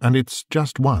 good, and it's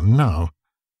just 1 now.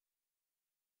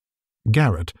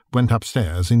 Garrett went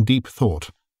upstairs in deep thought.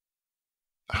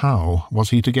 How was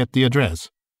he to get the address?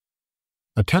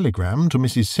 A telegram to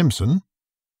Mrs. Simpson?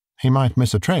 He might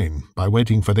miss a train by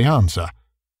waiting for the answer.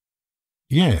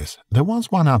 Yes, there was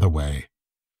one other way.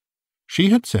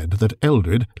 She had said that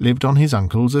Eldred lived on his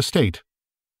uncle's estate.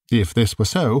 If this were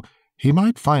so, he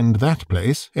might find that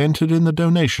place entered in the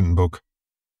donation book.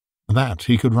 That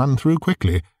he could run through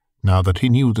quickly, now that he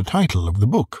knew the title of the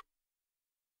book.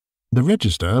 The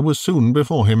register was soon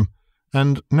before him,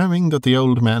 and knowing that the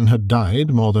old man had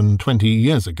died more than 20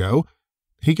 years ago,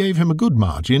 he gave him a good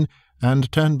margin and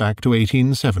turned back to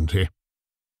 1870.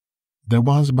 There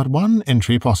was but one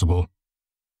entry possible.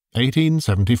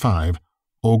 1875,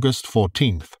 August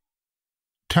 14th.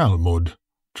 Talmud,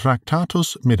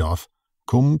 Tractatus Middoth,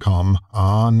 cum com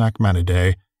a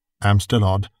Nachmanidae,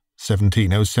 Amstelod,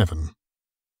 1707.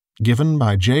 Given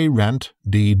by J. Rant,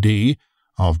 D.D.,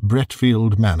 of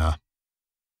Bretfield Manor.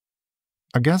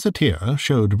 A gazetteer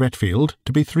showed Bretfield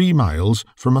to be 3 miles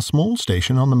from a small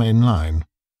station on the main line.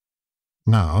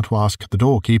 Now to ask the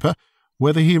doorkeeper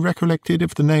whether he recollected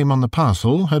if the name on the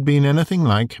parcel had been anything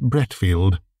like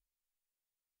Bretfield.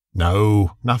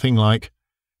 No, nothing like.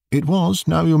 It was,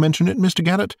 now you mention it, Mr.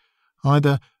 Garrett,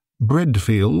 either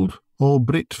Bredfield or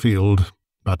Britfield,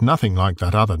 but nothing like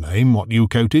that other name what you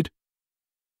quoted.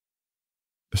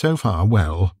 So far,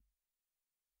 well.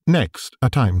 Next, a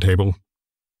timetable.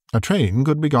 A train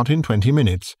could be got in 20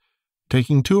 minutes,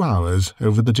 taking 2 hours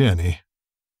over the journey.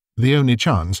 The only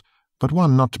chance, but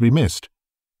one not to be missed,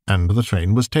 and the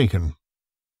train was taken.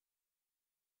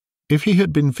 If he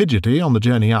had been fidgety on the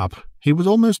journey up, he was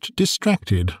almost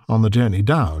distracted on the journey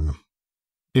down.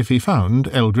 If he found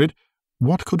Eldred,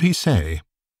 what could he say?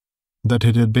 That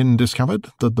it had been discovered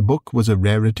that the book was a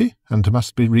rarity and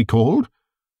must be recalled?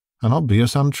 An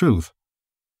obvious untruth.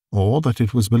 Or that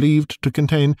it was believed to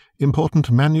contain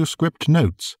important manuscript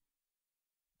notes.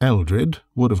 Eldred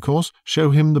would, of course,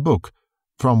 show him the book,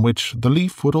 from which the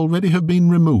leaf would already have been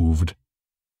removed.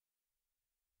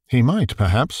 He might,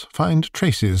 perhaps, find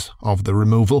traces of the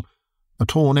removal, a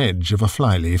torn edge of a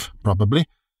fly-leaf, probably,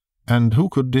 and who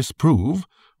could disprove,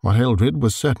 what Eldred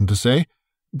was certain to say,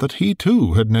 that he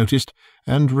too had noticed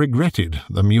and regretted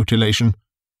the mutilation.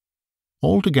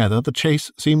 Altogether the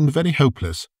chase seemed very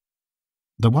hopeless.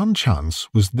 The one chance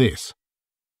was this.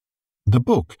 The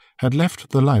book had left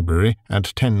the library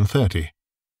at 10:30.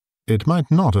 It might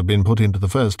not have been put into the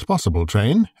first possible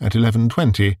train at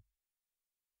 11:20.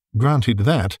 Granted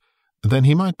that, then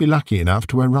he might be lucky enough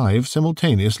to arrive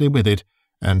simultaneously with it,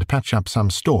 and patch up some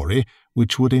story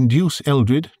which would induce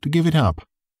Eldred to give it up.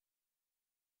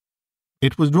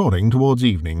 It was drawing towards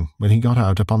evening when he got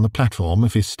out upon the platform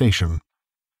of his station,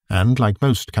 and, like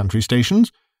most country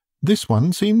stations, this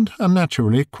one seemed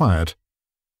unnaturally quiet.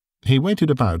 He waited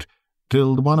about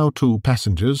till the 1 or 2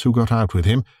 passengers who got out with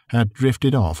him had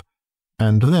drifted off,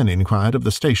 and then inquired of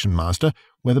the station-master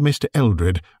whether Mr.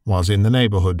 Eldred was in the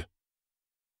neighbourhood.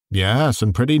 "Yes,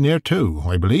 and pretty near too,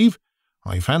 I believe.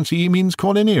 I fancy he means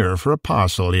calling here for a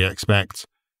parcel he expects.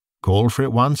 Called for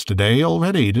it once today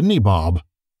already, didn't he, Bob?"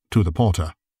 to the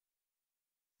porter.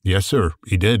 "Yes, sir,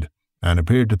 he did, and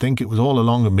appeared to think it was all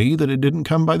along of me that it didn't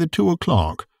come by the 2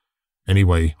 o'clock.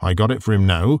 Anyway, I got it for him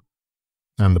now."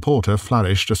 And the porter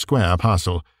flourished a square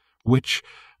parcel, which,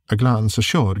 a glance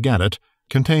assured Garrett,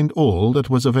 contained all that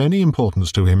was of any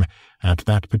importance to him at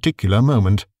that particular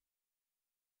moment.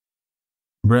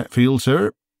 "Bretfield,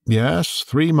 sir? Yes,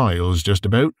 3 miles just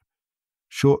about.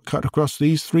 Short cut across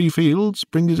these 3 fields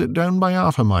brings it down by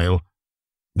 1/2 a mile.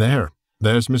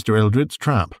 There's Mr. Eldred's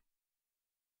trap."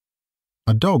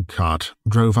 A dog-cart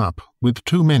drove up with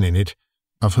 2 men in it,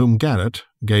 of whom Garrett,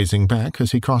 gazing back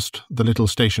as he crossed the little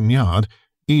station yard,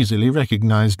 easily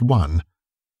recognised one.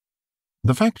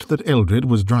 The fact that Eldred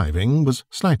was driving was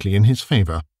slightly in his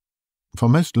favour, for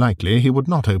most likely he would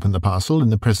not open the parcel in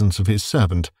the presence of his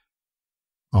servant.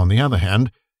 On the other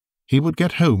hand, he would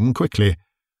get home quickly,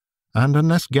 and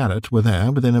unless Garrett were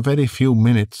there within a very few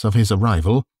minutes of his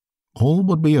arrival, all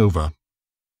would be over.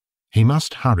 He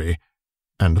must hurry,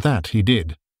 and that he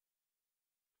did.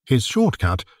 His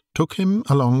shortcut took him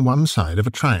along one side of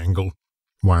a triangle,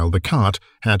 while the cart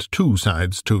had 2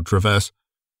 sides to traverse,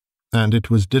 and it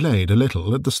was delayed a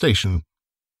little at the station,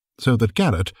 so that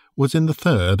Garrett was in the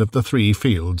 3rd of the 3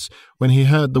 fields when he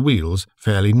heard the wheels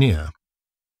fairly near.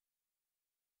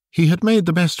 He had made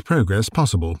the best progress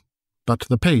possible, but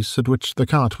the pace at which the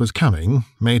cart was coming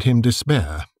made him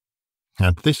despair.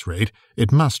 At this rate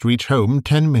it must reach home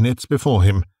 10 minutes before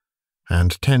him,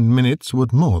 and 10 minutes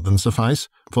would more than suffice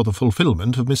for the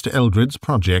fulfilment of Mr. Eldred's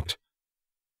project.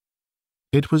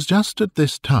 It was just at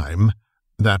this time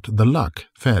that the luck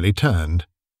fairly turned.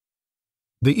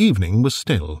 The evening was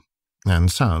still,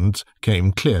 and sounds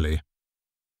came clearly.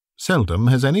 Seldom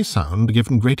has any sound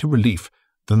given greater relief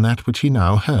than that which he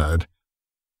now heard,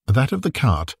 that of the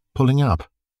cart pulling up.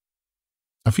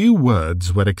 A few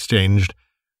words were exchanged,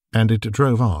 and it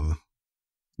drove on.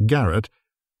 Garrett,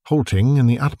 halting in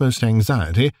the utmost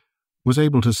anxiety, was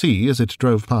able to see as it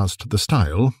drove past the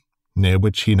stile, near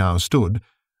which he now stood,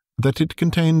 that it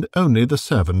contained only the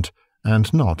servant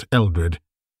and not Eldred.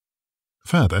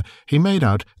 Further, he made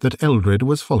out that Eldred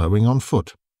was following on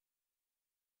foot.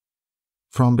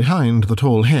 From behind the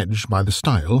tall hedge by the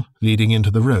stile leading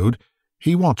into the road,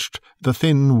 he watched the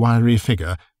thin, wiry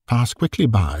figure pass quickly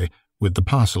by with the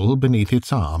parcel beneath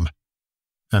its arm,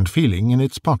 and feeling in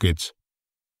its pockets.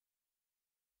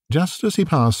 Just as he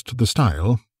passed the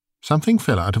stile, something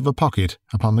fell out of a pocket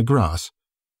upon the grass,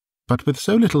 but with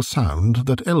so little sound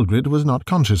that Eldred was not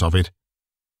conscious of it.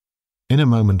 In a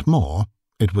moment more,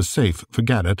 it was safe for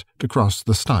Garrett to cross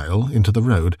the stile into the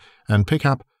road and pick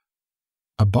up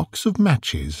a box of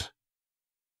matches.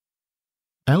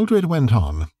 Eldred went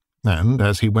on, and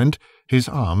as he went, his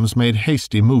arms made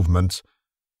hasty movements,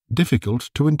 difficult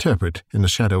to interpret in the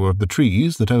shadow of the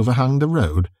trees that overhung the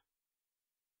road.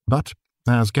 But,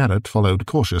 as Garrett followed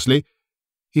cautiously,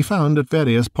 he found at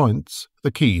various points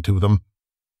the key to them,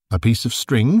 a piece of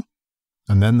string,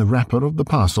 and then the wrapper of the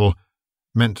parcel,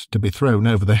 meant to be thrown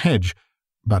over the hedge,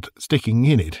 but sticking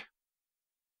in it.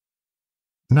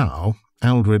 Now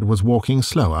Eldred was walking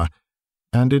slower,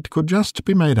 and it could just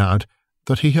be made out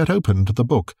that he had opened the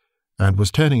book and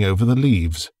was turning over the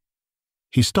leaves.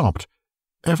 He stopped,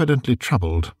 evidently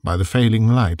troubled by the failing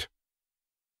light.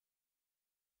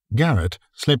 Garrett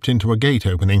slipped into a gate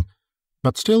opening,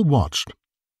 but still watched.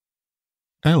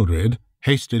 Eldred,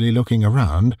 hastily looking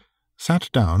around,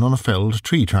 sat down on a felled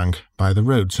tree trunk by the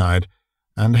roadside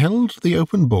and held the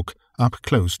open book up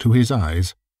close to his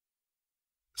eyes.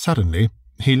 Suddenly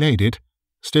he laid it,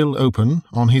 still open,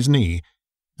 on his knee,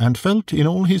 and felt in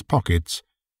all his pockets,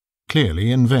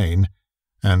 clearly in vain,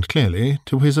 and clearly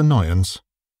to his annoyance.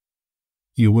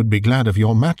 You would be glad of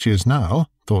your matches now,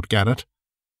 thought Garrett.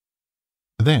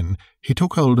 Then he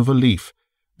took hold of a leaf,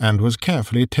 and was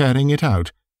carefully tearing it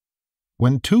out,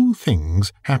 when two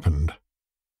things happened.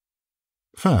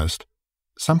 First,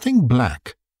 something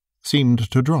black seemed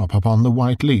to drop upon the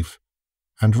white leaf,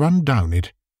 and run down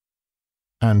it.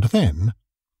 And then,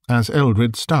 as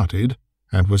Eldred started,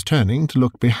 and was turning to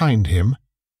look behind him,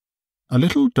 a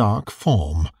little dark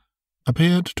form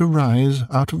appeared to rise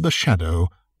out of the shadow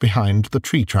behind the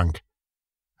tree trunk,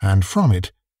 and from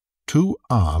it 2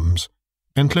 arms,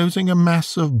 enclosing a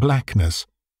mass of blackness,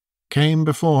 came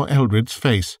before Eldred's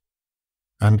face,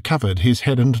 and covered his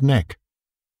head and neck.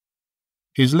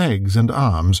 His legs and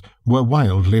arms were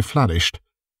wildly flourished,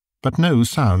 but no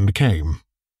sound came.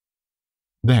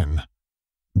 Then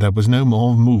there was no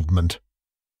more movement.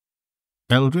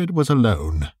 Eldred was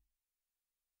alone.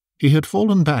 He had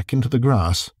fallen back into the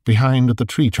grass behind the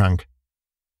tree trunk.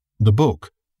 The book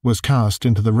was cast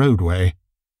into the roadway.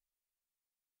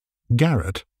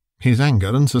 Garrett, his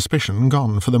anger and suspicion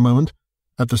gone for the moment,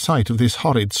 at the sight of this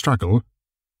horrid struggle,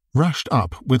 rushed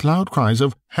up with loud cries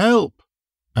of "Help!"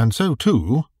 and so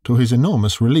too, to his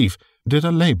enormous relief, did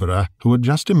a labourer who had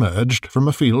just emerged from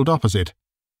a field opposite.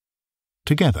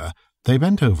 Together they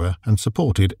bent over and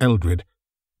supported Eldred,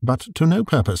 but to no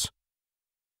purpose.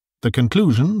 The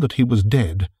conclusion that he was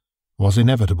dead was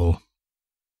inevitable.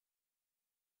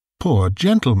 "Poor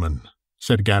gentleman,"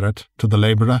 said Garrett to the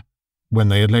labourer, when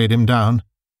they had laid him down.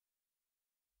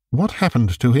 "What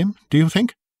happened to him, do you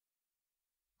think?"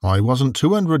 "I wasn't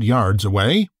 200 yards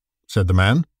away," said the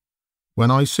man,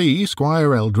 "when I see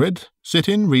Squire Eldred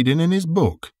sitting reading in his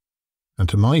book, and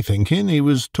to my thinking he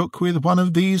was took with one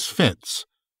of these fits.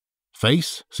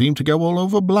 Face seemed to go all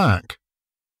over black."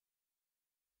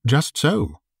 "Just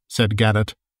so," said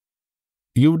Garrett.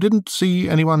 "You didn't see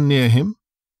anyone near him?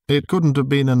 It couldn't have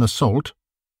been an assault?"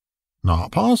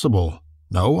 "Not possible.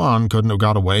 No one couldn't have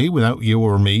got away without you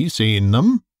or me seeing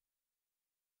them."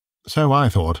 "So I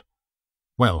thought.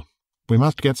 Well, we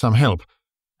must get some help,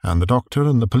 and the doctor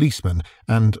and the policeman,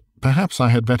 and perhaps I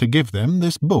had better give them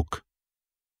this book."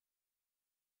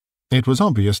 It was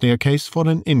obviously a case for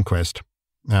an inquest,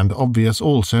 and obvious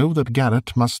also that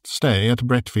Garrett must stay at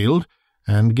Bretfield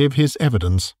and give his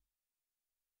evidence.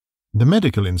 The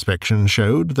medical inspection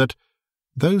showed that,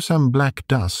 though some black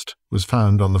dust was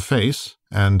found on the face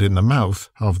and in the mouth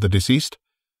of the deceased,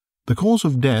 the cause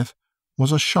of death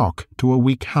was a shock to a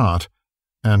weak heart,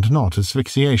 and not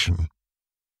asphyxiation.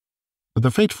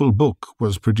 The fateful book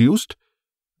was produced,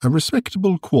 a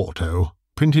respectable quarto,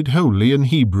 printed wholly in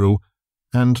Hebrew,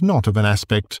 and not of an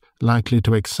aspect likely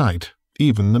to excite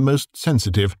even the most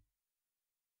sensitive.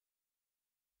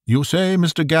 "You say,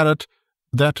 Mr. Garrett,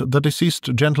 that the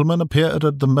deceased gentleman appeared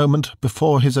at the moment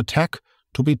before his attack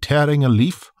to be tearing a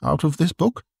leaf out of this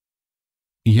book?"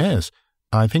 "Yes,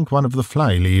 I think one of the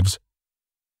fly-leaves."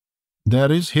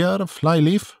 "There is here a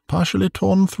fly-leaf partially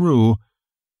torn through.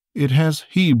 It has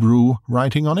Hebrew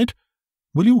writing on it.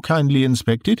 Will you kindly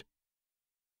inspect it?"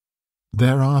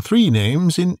 "There are 3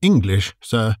 names in English,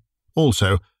 sir,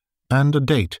 also, and a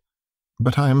date,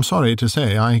 but I am sorry to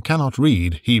say I cannot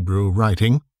read Hebrew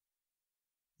writing."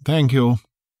 "Thank you.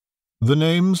 The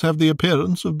names have the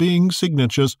appearance of being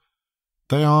signatures.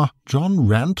 They are John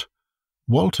Rant,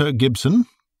 Walter Gibson,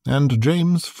 and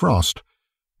James Frost,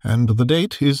 and the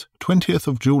date is 20th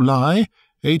of July,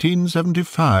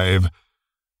 1875.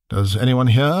 Does anyone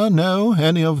here know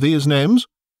any of these names?"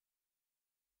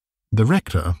 The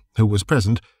rector, who was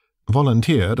present,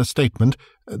 volunteered a statement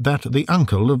that the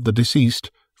uncle of the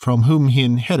deceased, from whom he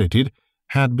inherited,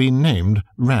 had been named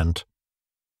Rant.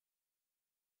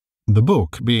 The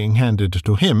book being handed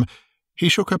to him, he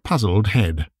shook a puzzled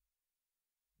head.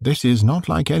 "This is not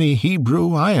like any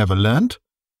Hebrew I ever learnt."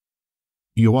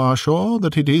 "You are sure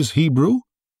that it is Hebrew?"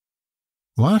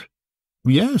 "What?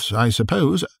 Yes, I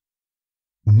suppose."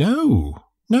 No,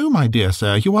 my dear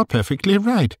sir, you are perfectly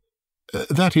right.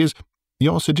 That is,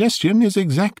 your suggestion is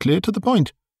exactly to the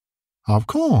point. Of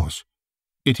course,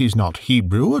 it is not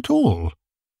Hebrew at all.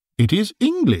 It is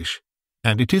English,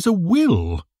 and it is a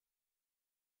will."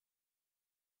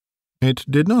 It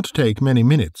did not take many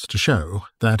minutes to show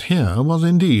that here was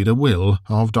indeed a will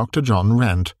of Dr. John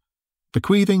Rant,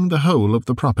 bequeathing the whole of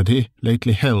the property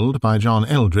lately held by John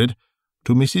Eldred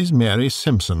to Mrs. Mary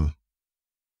Simpson.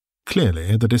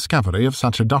 Clearly, the discovery of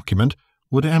such a document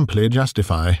would amply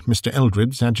justify Mr.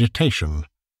 Eldred's agitation.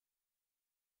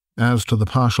 As to the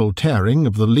partial tearing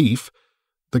of the leaf,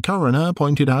 the coroner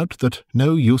pointed out that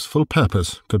no useful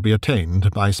purpose could be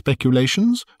attained by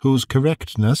speculations whose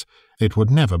correctness it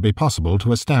would never be possible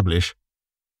to establish.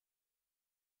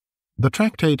 The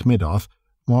Tractate Middoth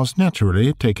was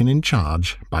naturally taken in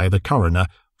charge by the coroner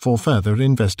for further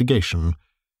investigation,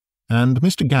 and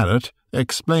Mr. Garrett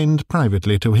explained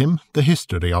privately to him the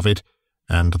history of it,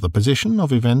 and the position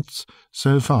of events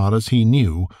so far as he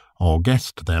knew or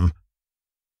guessed them.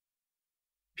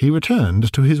 He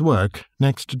returned to his work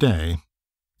next day,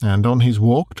 and on his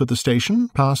walk to the station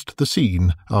passed the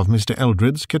scene of Mr.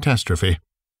 Eldred's catastrophe.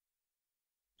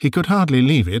 He could hardly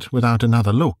leave it without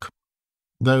another look,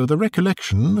 though the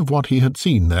recollection of what he had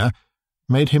seen there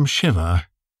made him shiver,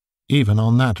 even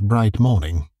on that bright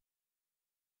morning.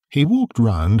 He walked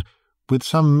round, with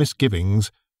some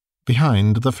misgivings,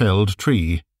 behind the felled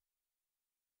tree.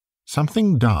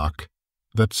 Something dark,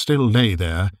 that still lay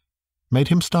there, made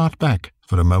him start back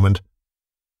for a moment,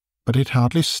 but it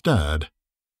hardly stirred.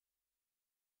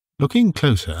 Looking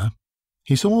closer,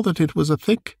 he saw that it was a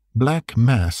thick, black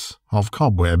mass of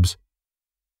cobwebs,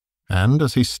 and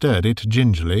as he stirred it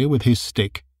gingerly with his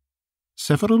stick,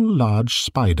 several large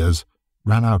spiders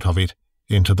ran out of it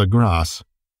into the grass.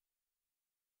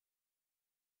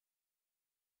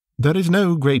 There is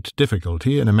no great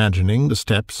difficulty in imagining the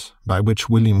steps by which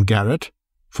William Garrett,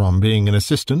 from being an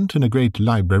assistant in a great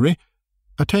library,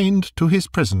 attained to his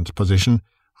present position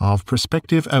of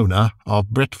prospective owner of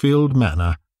Bretfield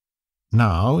Manor,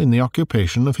 now in the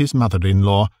occupation of his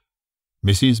mother-in-law,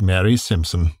 Mrs. Mary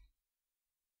Simpson.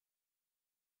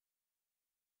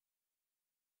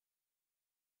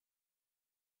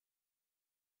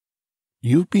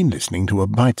 You've been listening to a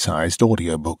bite-sized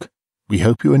audiobook. We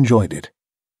hope you enjoyed it.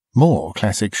 More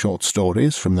classic short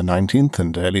stories from the 19th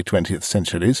and early 20th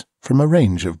centuries from a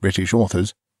range of British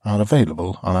authors are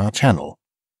available on our channel.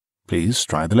 Please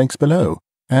try the links below,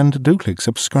 and do click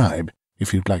subscribe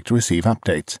if you'd like to receive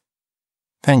updates.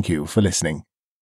 Thank you for listening.